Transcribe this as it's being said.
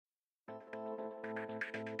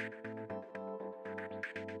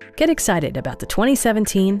Get excited about the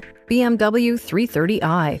 2017 BMW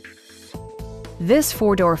 330i. This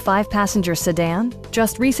four-door, five-passenger sedan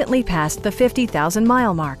just recently passed the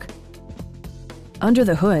 50,000-mile mark. Under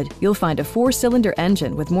the hood, you'll find a four-cylinder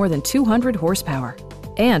engine with more than 200 horsepower.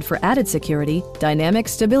 And for added security, dynamic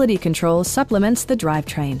stability control supplements the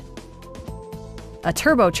drivetrain. A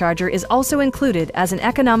turbocharger is also included as an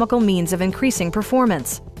economical means of increasing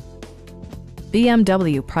performance.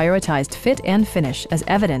 BMW prioritized fit and finish as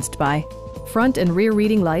evidenced by front and rear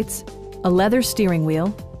reading lights, a leather steering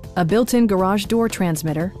wheel, a built-in garage door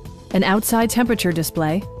transmitter, an outside temperature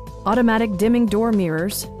display, automatic dimming door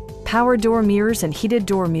mirrors, power door mirrors and heated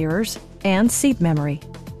door mirrors, and seat memory.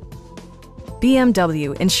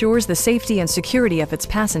 BMW ensures the safety and security of its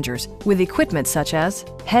passengers with equipment such as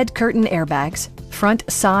head curtain airbags, front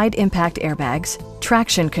side impact airbags,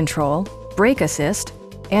 traction control, brake assist,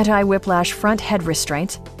 anti-whiplash front head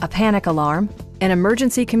restraints, a panic alarm, an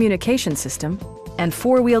emergency communication system, and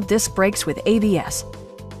four-wheel disc brakes with ABS.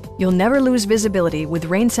 You'll never lose visibility with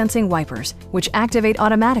rain-sensing wipers, which activate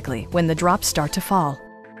automatically when the drops start to fall.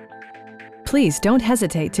 Please don't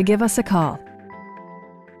hesitate to give us a call.